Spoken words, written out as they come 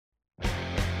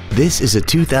This is a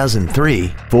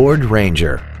 2003 Ford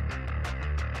Ranger.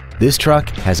 This truck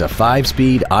has a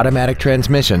 5-speed automatic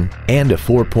transmission and a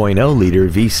 4.0-liter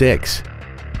V6.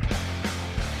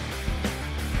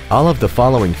 All of the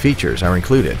following features are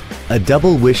included: a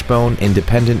double wishbone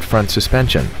independent front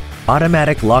suspension,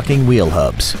 automatic locking wheel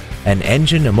hubs, an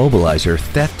engine immobilizer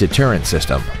theft deterrent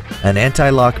system, an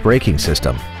anti-lock braking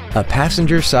system, a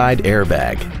passenger side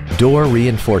airbag, door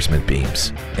reinforcement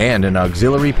beams, and an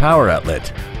auxiliary power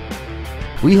outlet.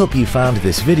 We hope you found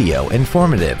this video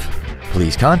informative.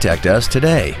 Please contact us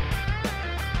today.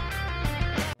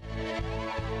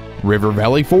 River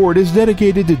Valley Ford is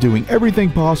dedicated to doing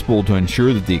everything possible to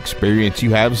ensure that the experience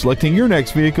you have selecting your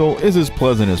next vehicle is as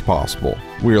pleasant as possible.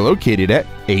 We are located at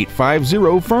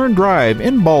 850 Fern Drive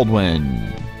in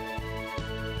Baldwin.